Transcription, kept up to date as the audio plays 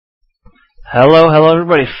Hello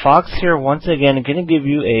everybody. Fox here once again. I'm going to give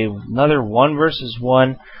you another 1 versus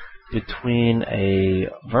 1 between a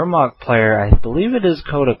Vermont player. I believe it is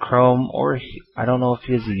KODACHROME, or I don't know if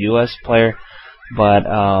he is a US player, but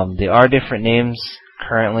they are different names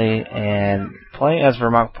currently. And playing as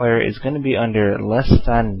Vermont player is going to be under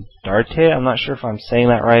LESTANDARTE. I'm not sure if I'm saying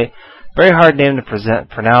that right. Very hard name to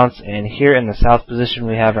pronounce. And here in the south position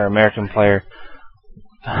we have our American player,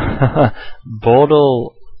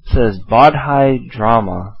 Bodil. Says Bodhi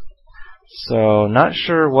Drama. So not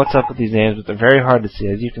sure what's up with these names, but they're very hard to see,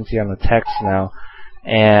 as you can see on the text now.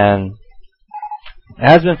 And it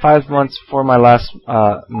has been 5 months for my last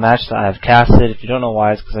match that I've casted. If you don't know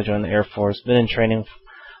why, it's because I joined the Air Force. Been in training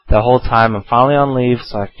the whole time. I'm finally on leave,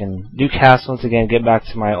 so I can do casts once again, get back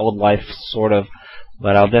to my old life, sort of.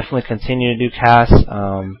 But I'll definitely continue to do casts.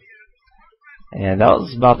 And that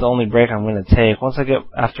was about the only break I'm going to take. Once I get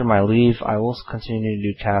after my leave, I will continue to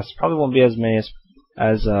do casts. Probably won't be as many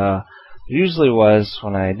as usually was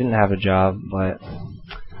when I didn't have a job. But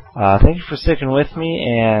thank you for sticking with me,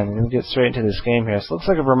 and we're going to get straight into this game here. So it looks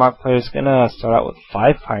like a Vermont player is going to start out with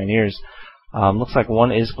 5 pioneers. Looks like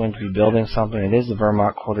one is going to be building something. It is the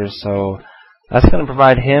Vermont quarters, so that's going to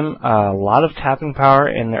provide him a lot of capping power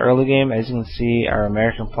in the early game. As you can see, our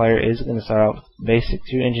American player is going to start out with basic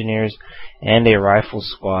 2 engineers and a rifle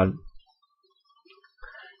squad.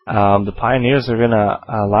 The pioneers are going to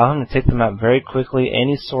allow him to take them out very quickly.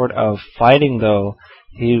 Any sort of fighting, though,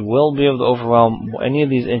 he will be able to overwhelm any of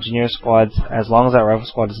these engineer squads as long as that rifle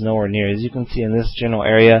squad is nowhere near. As you can see in this general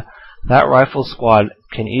area, that rifle squad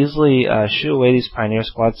can easily shoot away these pioneer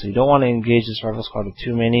squads, so you don't want to engage this rifle squad with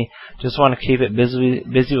too many. Just want to keep it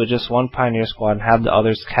busy with just 1 pioneer squad and have the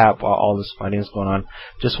others cap while all this fighting is going on.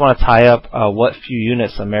 Just want to tie up what few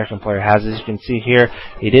units the American player has. As you can see here,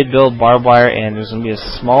 he did build barbed wire, and there's going to be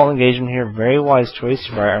a small engagement here. Very wise choice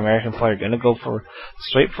by our American player. Going to go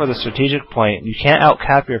straight for the strategic point. You can't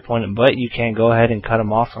outcap your opponent, but you can go ahead and cut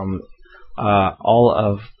him off from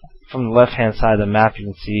from the left-hand side of the map. You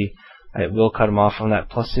can see it will cut him off from that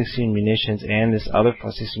plus 16 munitions and this other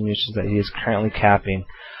plus 16 munitions that he is currently capping.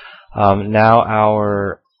 Now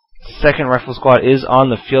our second rifle squad is on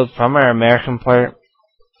the field from our American player.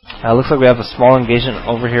 Looks like we have a small engagement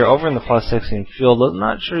over here, over in the plus 16 field. I'm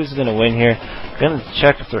not sure who's going to win here. Going to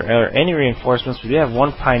check if there are any reinforcements. We do have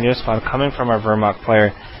 1 pioneer squad coming from our Vermont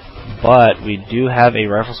player, but we do have a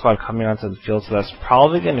rifle squad coming onto the field, so that's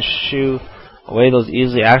probably going to shoo away those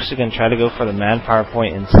easily. Actually going to try to go for the manpower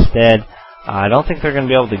point instead. I don't think they're going to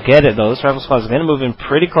be able to get it, though. This rifle squad is going to move in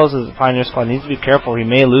pretty close to the pioneer squad. Needs to be careful. He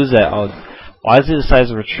may lose that. Wisely decides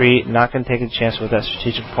to retreat. Not going to take a chance with that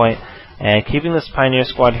strategic point. And keeping this pioneer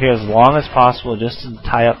squad here as long as possible just to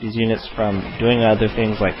tie up these units from doing other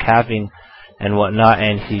things like capping and whatnot.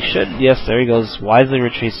 And he should, yes, there he goes, wisely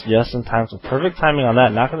retreats just in time. So perfect timing on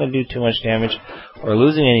that. Not going to do too much damage or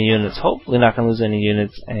losing any units. Hopefully not going to lose any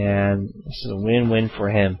units. And this is a win-win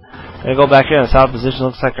for him. Going to go back here in the south position.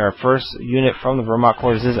 Looks like our first unit from the Vermont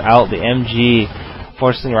quarters is out. The MG,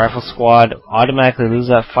 forcing the rifle squad automatically lose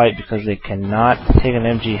that fight because they cannot take an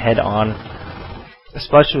MG head on,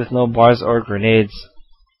 especially with no bars or grenades.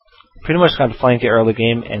 Pretty much got to flank it early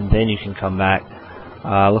game, and then you can come back.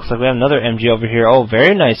 Looks like we have another MG over here. Oh,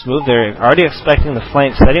 very nice move there. Already expecting the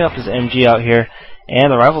flank, setting up his MG out here.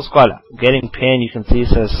 And the rifle squad getting pinned. You can see it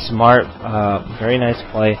says smart. Very nice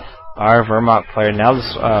play. Our Vermont player. Now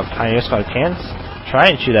this pioneer squad can try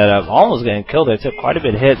and shoot that up. Almost getting killed there. Took quite a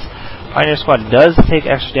bit of hits. Pioneer squad does take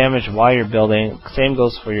extra damage while you're building. Same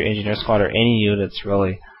goes for your engineer squad or any units,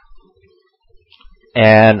 really.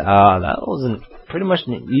 And that was pretty much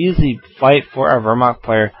an easy fight for our Vermont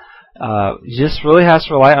player. He just really has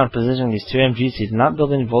to rely on positioning these 2 MGs. He's not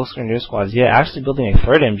building Volksgrenadier squads yet, actually building a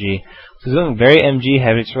 3rd MG. So he's going very MG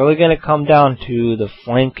heavy. It's really going to come down to the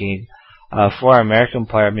flanking for our American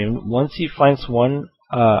player. I mean, once he flanks his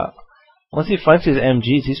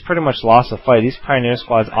MGs, he's pretty much lost the fight. These pioneer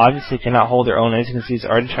squads obviously cannot hold their own. As you can see, he's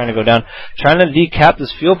already trying to go down, trying to decap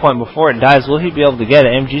this fuel point before it dies. Will he be able to get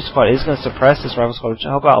it? MG squad is going to suppress this rifle squad, which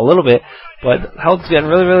will help out a little bit, but health's getting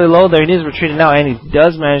really, really low there. He needs to retreat it now, and he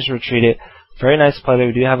does manage to retreat it. Very nice play there.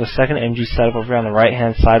 We do have a second MG set up over here on the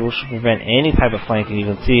right-hand side, which will prevent any type of flanking.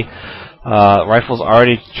 You can see Rifle's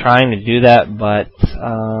already trying to do that, but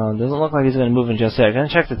doesn't look like he's going to move in just yet. Going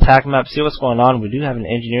to check the attack map, see what's going on. We do have an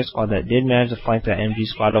engineer squad that did manage to flank that MG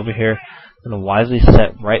squad over here. Going to wisely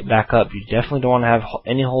set right back up. You definitely don't want to have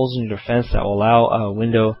any holes in your defense that will allow a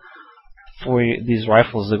window for these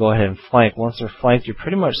rifles to go ahead and flank. Once they're flanked, you're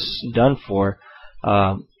pretty much done for.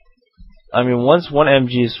 I mean, once one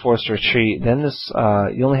MG is forced to retreat, then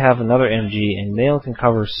you only have another MG, and they only can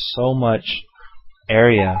cover so much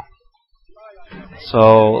area.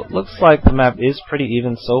 So looks like the map is pretty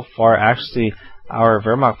even so far. Actually, our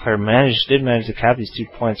Wehrmacht player did manage to cap these 2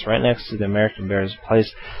 points right next to the American Bears'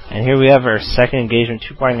 place. And here we have our second engagement.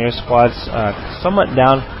 2 Pioneer squads, somewhat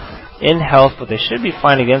down in health, but they should be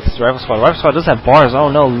fine against this Rifle squad. Rifle squad does have bars. Oh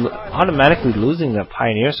no, automatically losing the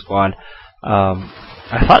Pioneer squad.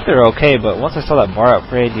 I thought they were okay, but once I saw that bar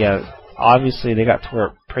upgrade, yeah, obviously they got tore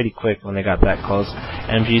up pretty quick when they got that close.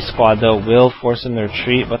 MG squad though will force them to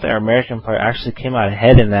retreat, but their American player actually came out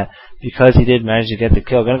ahead in that because he did manage to get the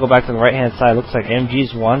kill. Gonna go back to the right hand side. Looks like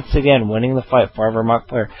MG's once again winning the fight for our Vermont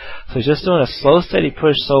player. So he's just doing a slow, steady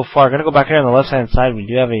push so far. Gonna go back here on the left hand side. We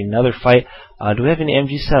do have another fight. Do we have any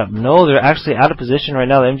MG set up? No, they're actually out of position right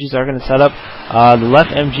now. The MGs are going to set up. The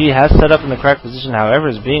left MG has set up in the correct position, however,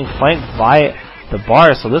 is being flanked by the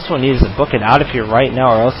bar, so this one needs to book it out of here right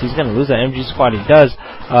now, or else he's going to lose that MG squad. He does.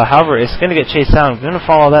 However, it's going to get chased down. I'm going to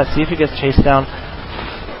follow that, see if he gets chased down.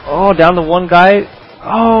 Oh, down to one guy.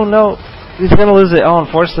 Oh, no. He's going to lose it. Oh,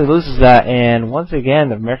 unfortunately loses that. And once again,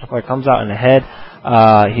 the American player comes out in ahead.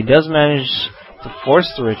 He does manage to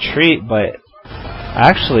force the retreat, but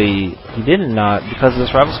actually, he did not, because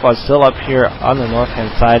this Rebel squad is still up here on the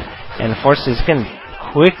north-hand side, and unfortunately, it's going to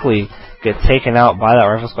quickly get taken out by that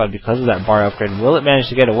Rifle squad because of that bar upgrade. Will it manage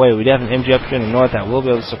to get away? We do have an MG up here in the north that will be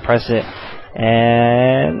able to suppress it,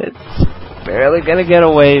 and it's barely going to get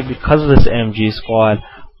away because of this MG squad.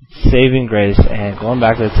 Saving grace, and going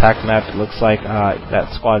back to the attack map, it looks like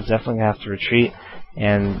that squad is definitely going to have to retreat,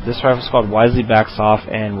 and this Rifle squad wisely backs off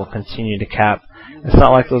and will continue to cap. It's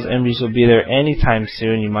not like those MGs will be there anytime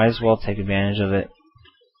soon. You might as well take advantage of it.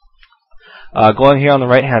 Going here on the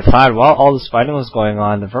right-hand side, while all this fighting was going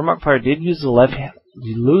on, the Wehrmacht player did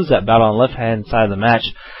lose that battle on the left-hand side of the match,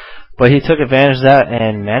 but he took advantage of that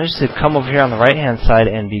and managed to come over here on the right-hand side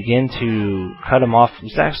and begin to cut him off.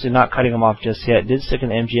 He's actually not cutting him off just yet. Did stick an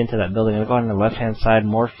MG into that building. Going on the left-hand side,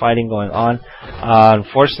 more fighting going on.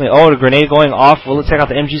 Unfortunately, the grenade going off. Will it take out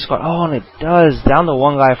the MG squad? Oh, and it does. Down to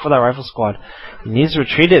one guy for that Rifle squad. He needs to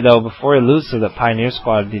retreat it, though, before he loses to the Pioneer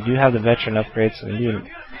squad. They do have the veteran upgrade, so they do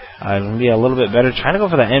going to be a little bit better. Trying to go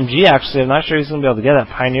for that MG, actually. I'm not sure he's going to be able to get that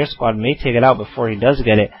Pioneer squad. May take it out before he does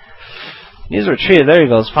get it. He needs to retreat it. There he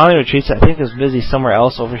goes. Finally retreats. I think he was busy somewhere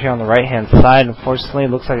else over here on the right-hand side. Unfortunately,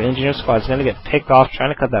 it looks like the engineer squad is going to get picked off,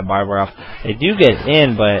 trying to cut that barbed wire off. They do get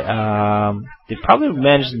in, but they probably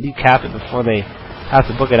managed to decap it before they have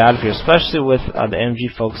to book it out of here, especially with the MG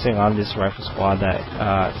focusing on this Rifle squad that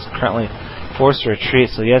is currently forced to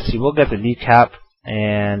retreat. So yes, he will get the decap,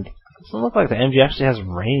 and it doesn't look like the MG actually has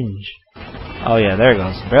range. Oh yeah, there it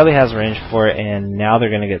goes. Barely has range for it, and now they're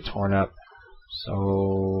going to get torn up.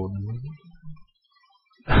 So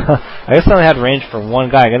I guess I only had range for one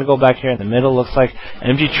guy. I'm going to go back here in the middle. Looks like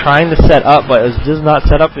MG trying to set up, but it does not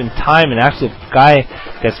set up in time, and actually the guy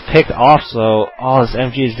gets picked off, so this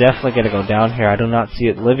MG is definitely going to go down here. I do not see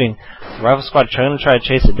it living. The Rifle squad trying to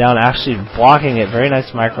chase it down, actually blocking it. Very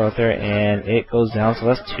nice micro out there, and it goes down. So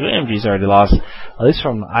that's 2 MGs already lost, at least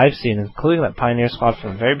from what I've seen, including that Pioneer squad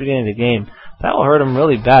from the very beginning of the game. That will hurt him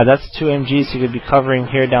really bad. That's 2 MGs he could be covering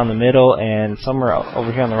here down the middle and somewhere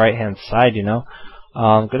over here on the right-hand side, you know.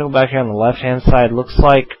 I'm going to go back here on the left-hand side. Looks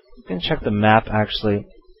like, we can check the map, actually.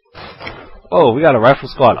 Oh, we got a Rifle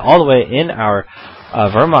squad all the way in our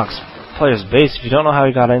Wehrmacht player's base. If you don't know how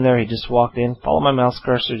he got in there, he just walked in. Follow my mouse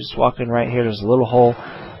cursor. Just walk in right here. There's a little hole,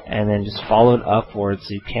 and then just follow it upwards.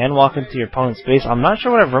 So you can walk into your opponent's base. I'm not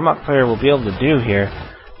sure what a Wehrmacht player will be able to do here,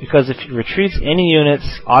 because if he retreats any units,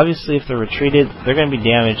 obviously if they're retreated, they're going to be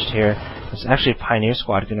damaged here. There's actually a Pioneer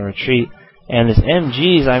squad going to retreat. And his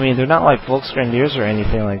MGs, I mean, they're not like Volksgrenadiers or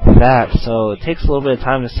anything like that, so it takes a little bit of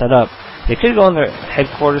time to set up. They could go in their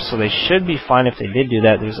headquarters, so they should be fine if they did do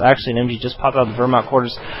that. There's actually an MG just popped out of the Wehrmacht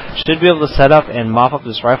quarters. Should be able to set up and mop up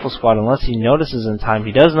this Rifle squad unless he notices in time.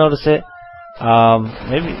 He does notice it.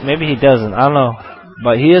 Maybe he doesn't. I don't know.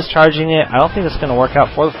 But he is charging it. I don't think it's going to work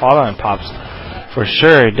out for the fatherland pops. For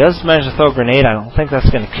sure, he does manage to throw a grenade. I don't think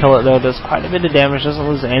that's going to kill it, though. It does quite a bit of damage. Doesn't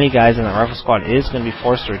lose any guys, and the Rifle squad is going to be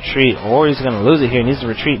forced to retreat, or he's going to lose it here. He needs to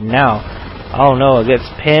retreat now. Oh no, it gets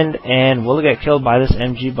pinned, and will it get killed by this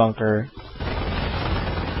MG bunker?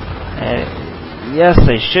 And yes,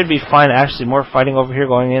 they should be fine. Actually, more fighting over here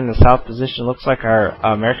going in the south position. Looks like our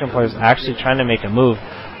American players actually trying to make a move.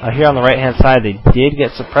 Here on the right-hand side, they did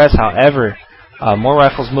get suppressed. However, more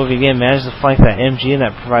rifles moving in, managed to flank that MG, and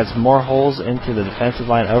that provides more holes into the defensive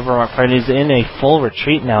line of our player. He's in a full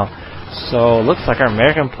retreat now. So it looks like our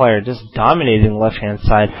American player just dominating the left-hand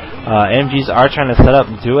side. MGs are trying to set up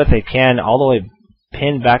and do what they can, all the way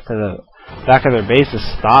pinned back to the back of their base to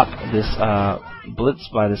stop this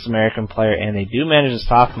blitzed by this American player, and they do manage to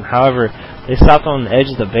stop him. However, they stopped him on the edge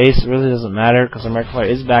of the base. It really doesn't matter because the American player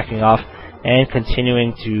is backing off and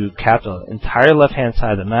continuing to cap the entire left-hand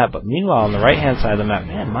side of the map. But meanwhile, on the right-hand side of the map,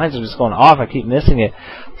 man, mines are just going off. I keep missing it.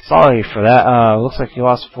 Sorry for that. Looks like he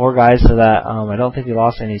lost 4 guys to that. I don't think he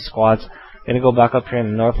lost any squads. Gonna go back up here in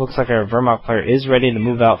the north. Looks like our Wehrmacht player is ready to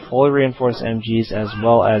move out fully reinforced MGs as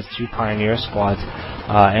well as 2 Pioneer squads.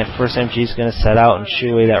 And first MG is gonna set out and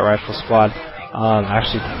shoot away that rifle squad.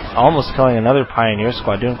 Actually, almost killing another Pioneer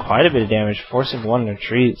squad, doing quite a bit of damage, forcing one to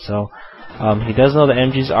retreat. So he does know the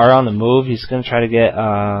MGs are on the move. He's gonna try to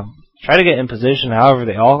get in position. However,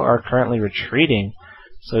 they all are currently retreating.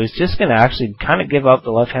 So he's just gonna actually kind of give up the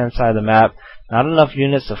left-hand side of the map. Not enough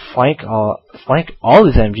units to flank all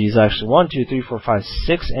these MGs, actually. 1, 2, 3, 4, 5,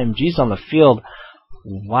 6 MGs on the field.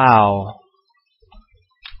 Wow.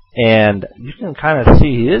 And you can kind of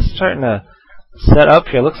see he is starting to set up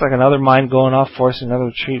here. Looks like another mine going off, forcing another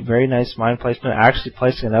retreat. Very nice mine placement. Actually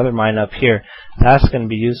placing another mine up here. That's going to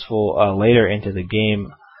be useful later into the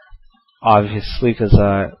game, obviously, because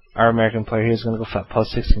our American player here is going to go for that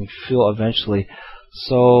post 16 fuel eventually.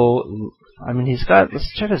 So, I mean, he's got,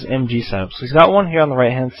 let's check his MG setup. So he's got one here on the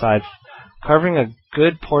right-hand side, covering a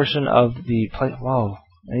good portion of the plate. Whoa.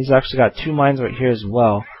 And he's actually got 2 mines right here as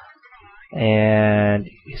well. And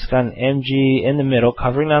he's got an MG in the middle,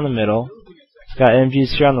 covering down the middle. He's got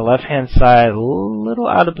MGs here on the left-hand side, a little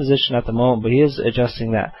out of position at the moment, but he is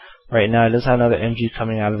adjusting that right now. He does have another MG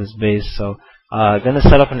coming out of his base. So, going to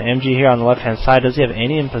set up an MG here on the left-hand side. Does he have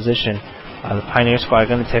any in position? The Pioneer squad are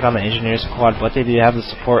going to take on the Engineer squad, but they do have the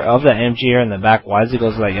support of the MG here in the back. Wisely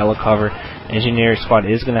goes to that yellow cover. Engineer squad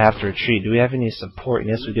is going to have to retreat. Do we have any support?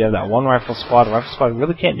 Yes, we do have that 1 rifle squad. The rifle squad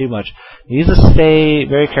really can't do much. He needs to stay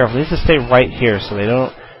very careful. He needs to stay right here so they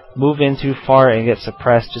don't move in too far and get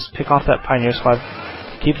suppressed. Just pick off that Pioneer squad.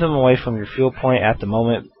 Keep them away from your fuel point at the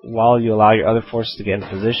moment while you allow your other forces to get in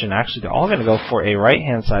position. Actually, they're all going to go for a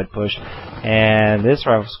right-hand side push, and this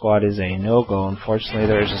rifle squad is a no-go. Unfortunately,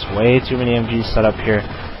 there's just way too many MGs set up here,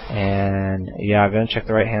 and yeah, I'm going to check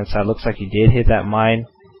the right-hand side. Looks like he did hit that mine.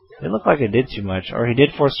 It didn't look like it did too much, or he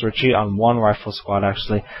did force a retreat on 1 rifle squad,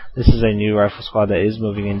 actually. This is a new rifle squad that is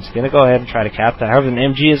moving in. He's going to go ahead and try to cap that. However, an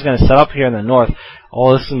MG is going to set up here in the north.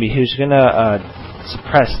 Oh, this is going to be huge. He's going to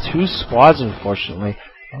suppress 2 squads, unfortunately.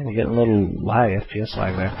 Oh, we're getting a little lag, FPS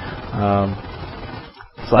lag there.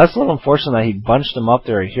 So that's a little unfortunate that he bunched them up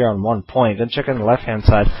there here on 1 point. Then check on the left-hand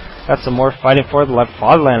side. Got some more fighting for the left.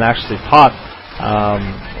 Fatherland actually popped.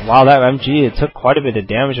 Wow, that MG, it took quite a bit of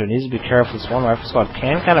damage. It needs to be careful. This 1 rifle squad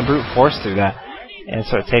can kind of brute force through that and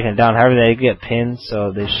start taking it down. However, they get pinned,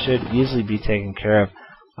 so they should easily be taken care of.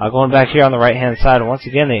 Going back here on the right-hand side, once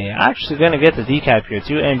again, they're actually going to get the decap here.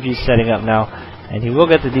 2 MGs setting up now, and he will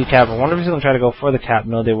get the decap. I wonder if he's going to try to go for the cap.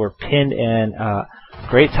 No, they were pinned, and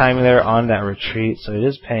great timing there on that retreat, so it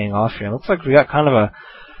is paying off here. It looks like we got kind of a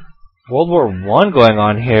World War I going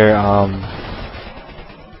on here.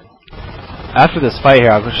 After this fight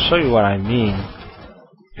here, I'll just show you what I mean.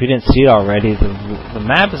 If you didn't see it already, the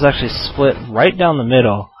map is actually split right down the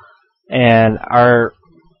middle, and our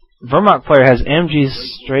Wehrmacht player has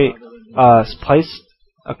MGs straight placed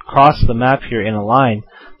across the map here in a line.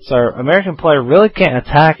 So our American player really can't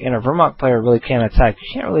attack, and our Wehrmacht player really can't attack. You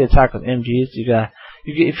can't really attack with MGs.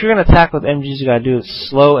 If you're going to attack with MGs, you got to do it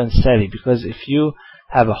slow and steady, because if you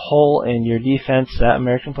have a hole in your defense, that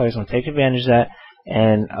American player is going to take advantage of that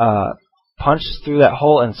and punch through that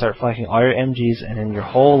hole and start flanking all your MGs, and then your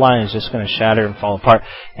whole line is just going to shatter and fall apart.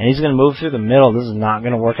 And he's going to move through the middle. This is not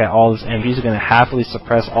going to work at all. This MGs are going to happily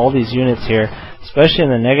suppress all these units here, especially in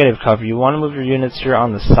the negative cover. You want to move your units here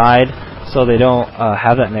on the side so they don't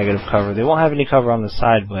have that negative cover. They won't have any cover on the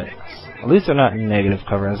side, but at least they're not in negative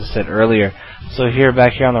cover, as I said earlier. So here,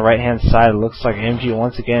 back here on the right-hand side, it looks like MG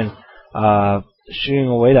once again shooting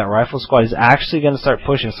away that rifle squad. He's actually going to start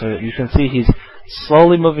pushing, so you can see he's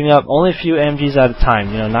slowly moving up, only a few MGs at a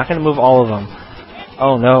time. You know, not going to move all of them.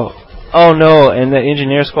 Oh no. Oh no, and the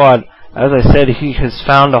engineer squad, as I said, he has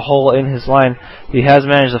found a hole in his line. He has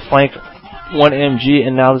managed to flank 1 MG,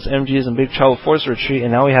 and now this MG is in big trouble. Forced retreat,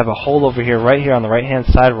 and now we have a hole over here, right here on the right-hand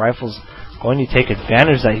side. Rifles going to take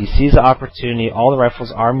advantage of that. He sees the opportunity. All the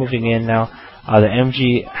rifles are moving in now. The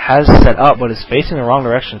MG has set up, but is facing the wrong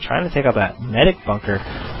direction, trying to take out that medic bunker.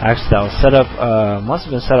 Actually, that was set up, must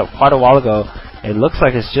have been set up quite a while ago. It looks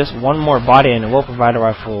like it's just 1 more body, and it will provide a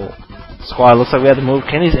rifle squad. Looks like we have to move.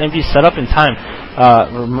 Can these MGs set up in time?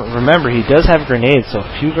 Remember, he does have grenades, so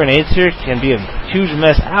a few grenades here can be a huge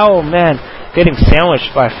mess. Ow, man. Getting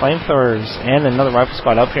sandwiched by flamethrowers and another rifle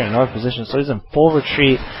squad up here in north position, so he's in full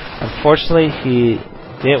retreat. Unfortunately, he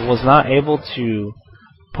was not able to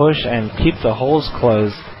push and keep the holes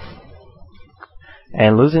closed,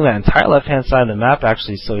 and losing that entire left-hand side of the map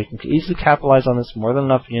actually, so he can easily capitalize on this. More than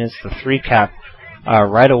enough units to 3-cap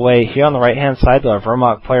right away. Here on the right-hand side, though, our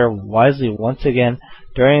Wehrmacht player wisely once again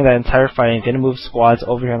during that entire fighting going to move squads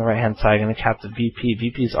over here on the right-hand side, going to cap the VP.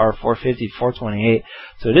 VPs are 450, 428.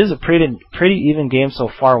 So it is a pretty even game so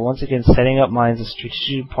far. Once again, setting up mines. The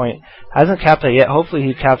strategic point hasn't capped that yet. Hopefully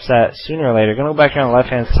he caps that sooner or later. Going to go back here on the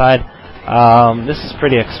left-hand side. This is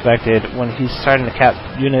pretty expected when he's starting to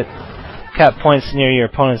cap points near your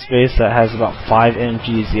opponent's base that has about 5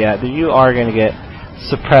 MGs. Yeah, you are going to get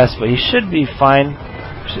suppressed, but he should be fine.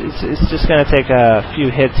 It's just going to take a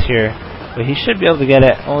few hits here, but he should be able to get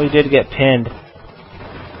it. Only did get pinned,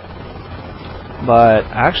 but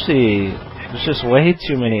actually there's just way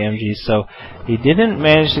too many MGs, so he didn't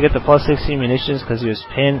manage to get the plus 16 munitions because he was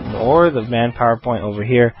pinned, or the manpower point over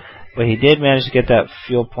here, but he did manage to get that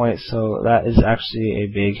fuel point, so that is actually a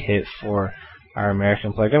big hit for our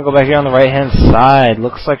American player. Gonna go back here on the right hand side.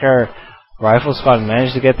 Looks like our rifle squad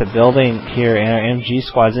managed to get the building here, and our MG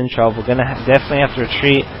squad's in trouble. We're gonna definitely have to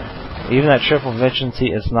retreat. Even that triple efficiency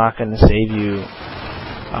is not gonna save you.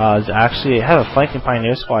 Actually, I have a flanking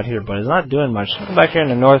pioneer squad here, but it's not doing much. Come back here in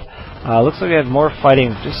the north. Looks like we have more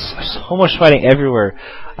fighting, just so much fighting everywhere.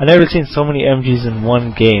 I've never seen so many MGs in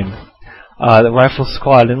one game. The rifle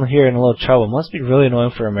squad in here in a little trouble. Must be really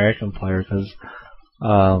annoying for an American player, because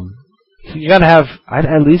you gotta have, I'd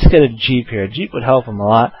at least get a Jeep here. A Jeep would help him a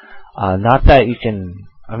lot. Not that you can,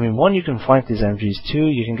 I mean, one, you can flank these MGs. Two,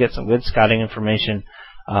 you can get some good scouting information.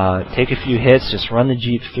 Take a few hits, just run the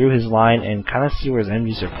Jeep through his line and kind of see where his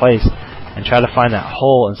MGs are placed and try to find that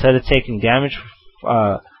hole instead of taking damage,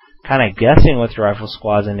 kind of guessing with your rifle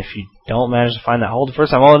squads. And if you don't manage to find that hole the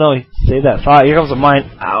first time, oh no, save that thought. Here comes a mine.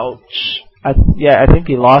 Ouch. I think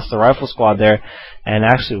he lost the rifle squad there, and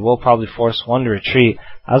actually will probably force one to retreat.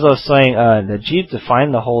 As I was saying, the Jeep to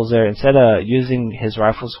find the holes there, instead of using his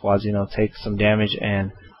rifle squads, take some damage,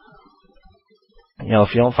 and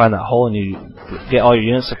if you don't find that hole and you get all your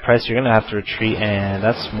units suppressed, you're gonna have to retreat, and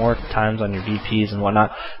that's more times on your VPs and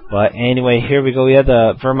whatnot. But anyway, here we go. We have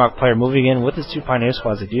the Wehrmacht player moving in with his 2 pioneer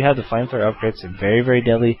squads. They do have the flamethrower upgrades. They're very, very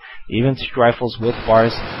deadly, even 2 rifles with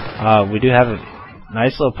bars. We do have a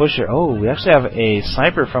nice little pusher. Oh, we actually have a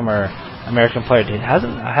sniper from our American player.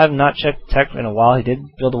 I have not checked tech in a while. He did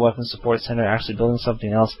build a weapons support center, actually building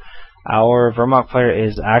something else. Our Wehrmacht player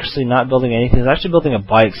is actually not building anything. He's actually building a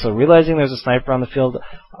bike. So realizing there's a sniper on the field,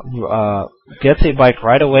 gets a bike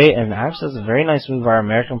right away, and actually is a very nice move by our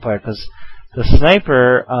American player, because the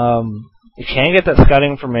sniper, you can get that scouting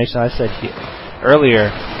information I said earlier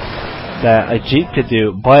that a Jeep could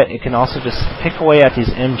do, but it can also just pick away at these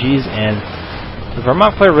MGs, and the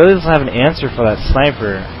Wehrmacht player really doesn't have an answer for that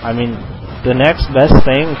sniper. I mean, the next best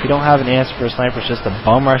thing, if you don't have an answer for a sniper, is just to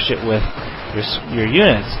bum rush it with your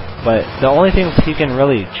units. But the only thing he can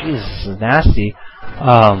really, Jesus, this is nasty.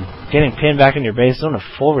 Getting pinned back in your base, doing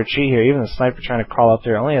a full retreat here. Even the sniper trying to crawl up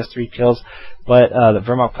there only has 3 kills. But the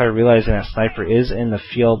Wehrmacht player, realizing that sniper is in the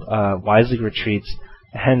field, wisely retreats.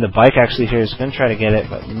 And the bike actually here is going to try to get it,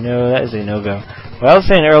 but no, that is a no-go. But I was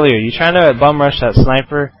saying earlier, you're trying to bum rush that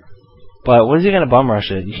sniper, but what is he going to bum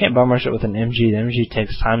rush it? You can't bum rush it with an MG. The MG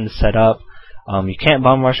takes time to set up. You can't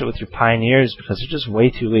bum rush it with your pioneers because they're just way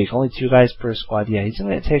too weak. Only 2 guys per squad. Yeah, he's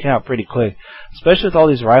going to get taken out pretty quick. Especially with all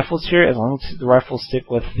these rifles here. As long as the rifles stick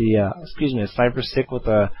with the, the snipers stick with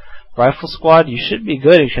the rifle squad, you should be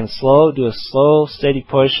good. You can do a slow, steady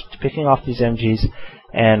push to picking off these MGs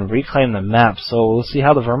and reclaim the map. So we'll see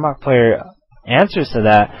how the Wehrmacht player answers to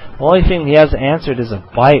that. The only thing he has answered is a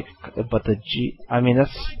bike, but the I mean,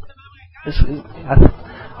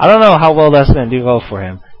 I don't know how well that's going to go for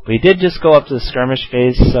him. But he did just go up to the skirmish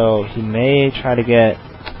phase, so he may try to get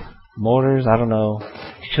mortars. I don't know.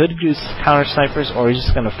 He could use counter snipers, or he's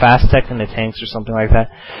just going to fast tech into tanks or something like that,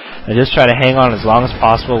 and just try to hang on as long as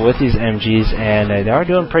possible with these MGs. And they are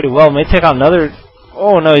doing pretty well. May take out another.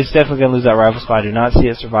 Oh no, he's definitely going to lose that rifle squad. I do not see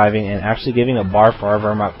it surviving, and actually giving a bar for our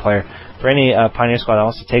Wehrmacht player. For any pioneer squad that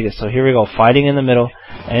wants to take it. So here we go, fighting in the middle.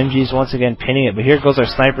 MGs once again pinning it, but here goes our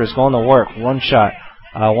snipers going to work. One shot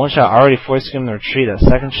already forcing him to retreat. A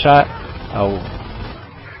second shot,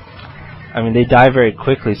 I mean, they die very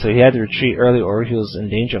quickly, so he had to retreat early, or he was in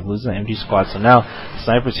danger of losing the MG squad. So now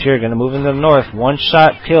snipers here are going to move into the north. 1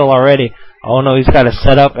 shot kill already. Oh no, he's got to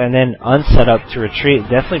set up and then unset up to retreat.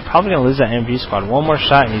 Definitely probably going to lose that MG squad. 1 more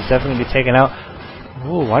shot and he's definitely going to be taken out.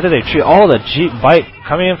 Ooh, why did they retreat? Oh, the Jeep bike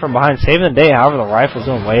coming in from behind, saving the day. However, the rifle's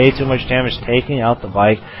doing way too much damage, taking out the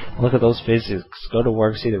bike. Look at those physics. Go to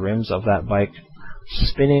work, see the rims of that bike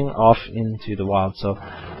spinning off into the wild. So,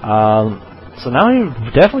 So now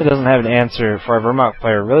he definitely doesn't have an answer for our Vermont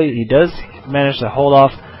player. Really, he does manage to hold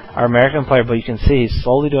off our American player, but you can see he's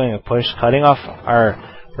slowly doing a push, cutting off our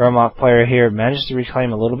Vermont player here. Managed to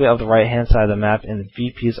reclaim a little bit of the right-hand side of the map, and the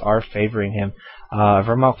VPs are favoring him.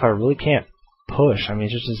 Vermont player really can't push. I mean,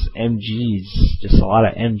 it's just MGs, just a lot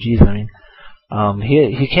of MGs. I mean,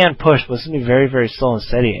 he can push, but it's going to be very, very slow and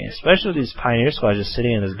steady, especially with these Pioneer squads just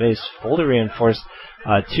sitting in his base, fully reinforced,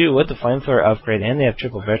 too, with the flamethrower upgrade, and they have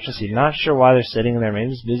triple veterancy. Not sure why they're sitting there.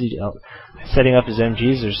 Maybe he's busy setting up his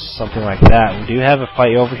MGs or something like that. We do have a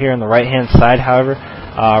fight over here on the right-hand side, however.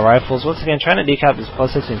 Rifles, once again, trying to decap this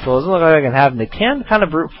plus 16 fuel. Doesn't look like they can have them. They can kind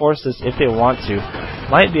of brute force this if they want to.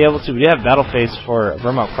 Might be able to. We do have battle phase for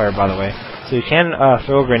Vermont player, by the way. So you can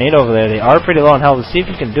throw a grenade over there. They are pretty low on health. Let's see if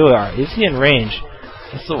he can do it. Is he in range?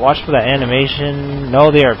 Let's watch for that animation.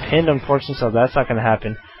 No, they are pinned, unfortunately, so that's not going to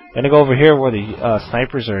happen. Gonna go over here where the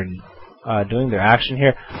snipers are doing their action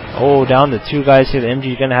here. Oh, down the two guys here. The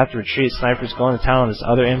MG gonna have to retreat. Snipers going to town on this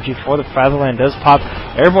other MG before the Fatherland does pop.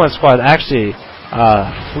 Airborne squad actually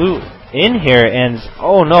flew in here, and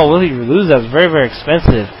oh no, will he lose? That was very, very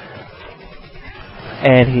expensive.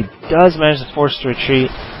 And he does manage to force to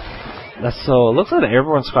retreat. So it looks like the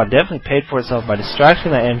airborne squad definitely paid for itself by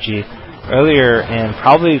distracting that MG earlier and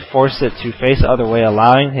probably forced it to face the other way,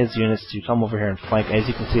 allowing his units to come over here and flank. As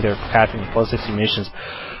you can see, they're capping the plus 60 munitions.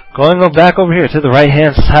 Going back over here to the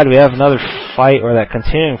right-hand side, we have another fight, or that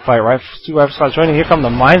continuing fight. Two rifle squads joining. Here come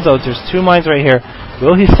the mine zones. There's two mines right here.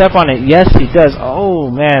 Will he step on it? Yes, he does.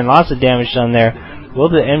 Oh, man, lots of damage done there. Will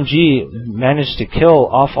the MG manage to kill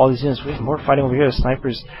off all these units? We have more fighting over here. The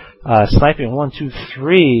snipers sniping 1, 2,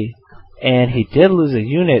 3. And he did lose a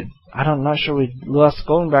unit. I'm not sure we lost.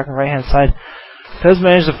 Going back on the right-hand side, does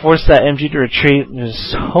manage to force that MG to retreat.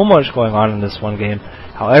 There's so much going on in this one game.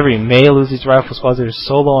 However, he may lose these rifle squads. They're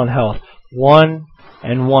so low on health. 1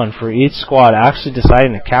 and 1 for each squad. Actually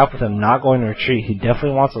deciding to cap with him, not going to retreat. He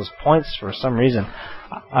definitely wants those points for some reason.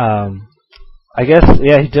 I guess,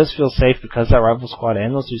 yeah, he does feel safe because that rifle squad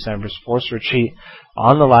and those two snipers forced retreat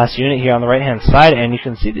on the last unit here on the right-hand side. And you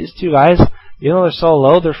can see these two guys, even though they're so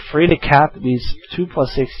low, they're free to cap these 2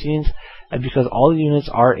 plus 16s, and because all the units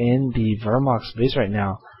are in the Vermox base right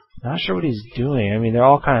now. Not sure what he's doing. I mean, they're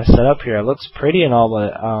all kind of set up here. It looks pretty and all,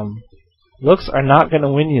 but looks are not going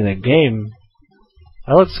to win you the game.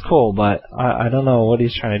 That looks cool, but I don't know what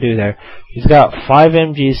he's trying to do there. He's got 5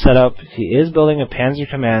 MGs set up. He is building a Panzer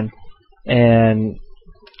Command, and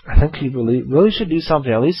I think he really should do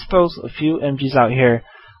something. At least throw a few MGs out here.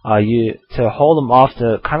 To hold him off,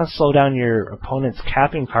 to kind of slow down your opponent's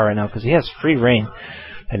capping power right now, because he has free reign,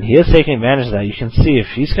 and he is taking advantage of that. You can see if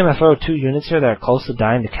he's going to throw 2 units here that are close to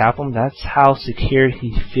dying to cap him, that's how secure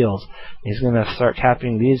he feels. He's going to start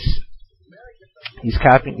capping these. He's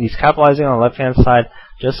capitalizing on the left-hand side,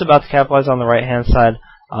 just about to capitalize on the right-hand side.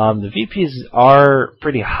 The VPs are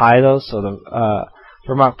pretty high though, so the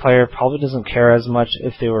Vermont player probably doesn't care as much.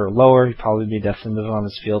 If they were lower, he'd probably be definitely moving on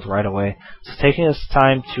this field right away. So taking his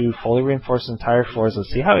time to fully reinforce the entire force. Let's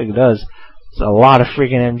see how he does. There's a lot of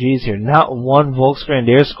freaking MGs here. Not one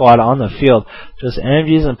Volksgrenadier squad on the field. Just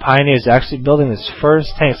MGs and Pioneers actually building his first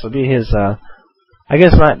tank. So it'll be his, I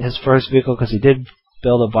guess not his first vehicle because he did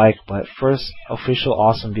build a bike, but first official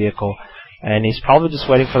awesome vehicle. And he's probably just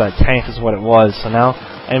waiting for that tank is what it was. So now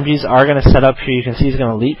MGs are going to set up here. You can see he's going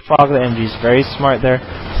to leapfrog the MGs. Very smart there.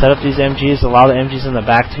 Set up these MGs, allow the MGs in the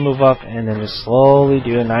back to move up, and then just slowly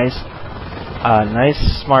do a nice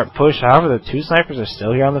smart push. However, the 2 snipers are still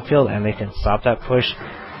here on the field, and they can stop that push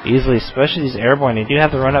easily, especially these airborne. They do have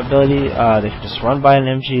the run-up ability. They can just run by an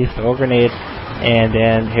MG, throw a grenade, and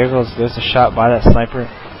then there's a shot by that sniper.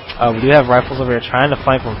 We do have rifles over here trying to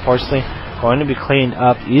flank, unfortunately. Going to be cleaned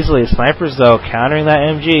up easily. Snipers, though, countering that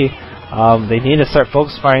MG. They need to start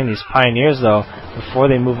focus firing these Pioneers, though, before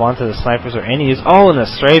they move on to the snipers or any use. Oh, and the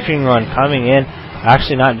strafing run coming in.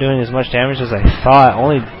 Actually not doing as much damage as I thought.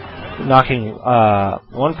 Only knocking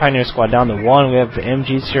 1 Pioneer squad down to 1. We have the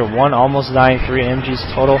MGs here. 1 almost dying. 3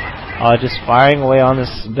 MGs total. Just firing away on this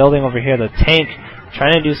building over here. The tank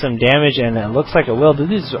trying to do some damage, and it looks like it will. Do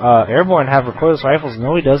these airborne have recoilless rifles?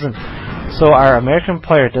 No, he doesn't. So our American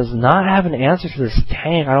player does not have an answer to this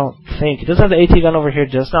tank, I don't think. He does have the AT gun over here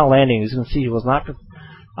just now landing. As you can see, he was not,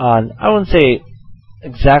 I wouldn't say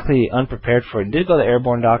exactly unprepared for it. He did go the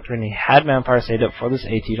airborne doctrine. He had manpower saved up for this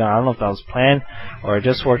AT gun. I don't know if that was planned or it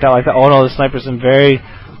just worked out like that. Oh no, the sniper's in very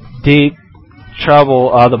deep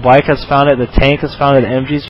trouble. The bike has found it, the tank has found it, the MG's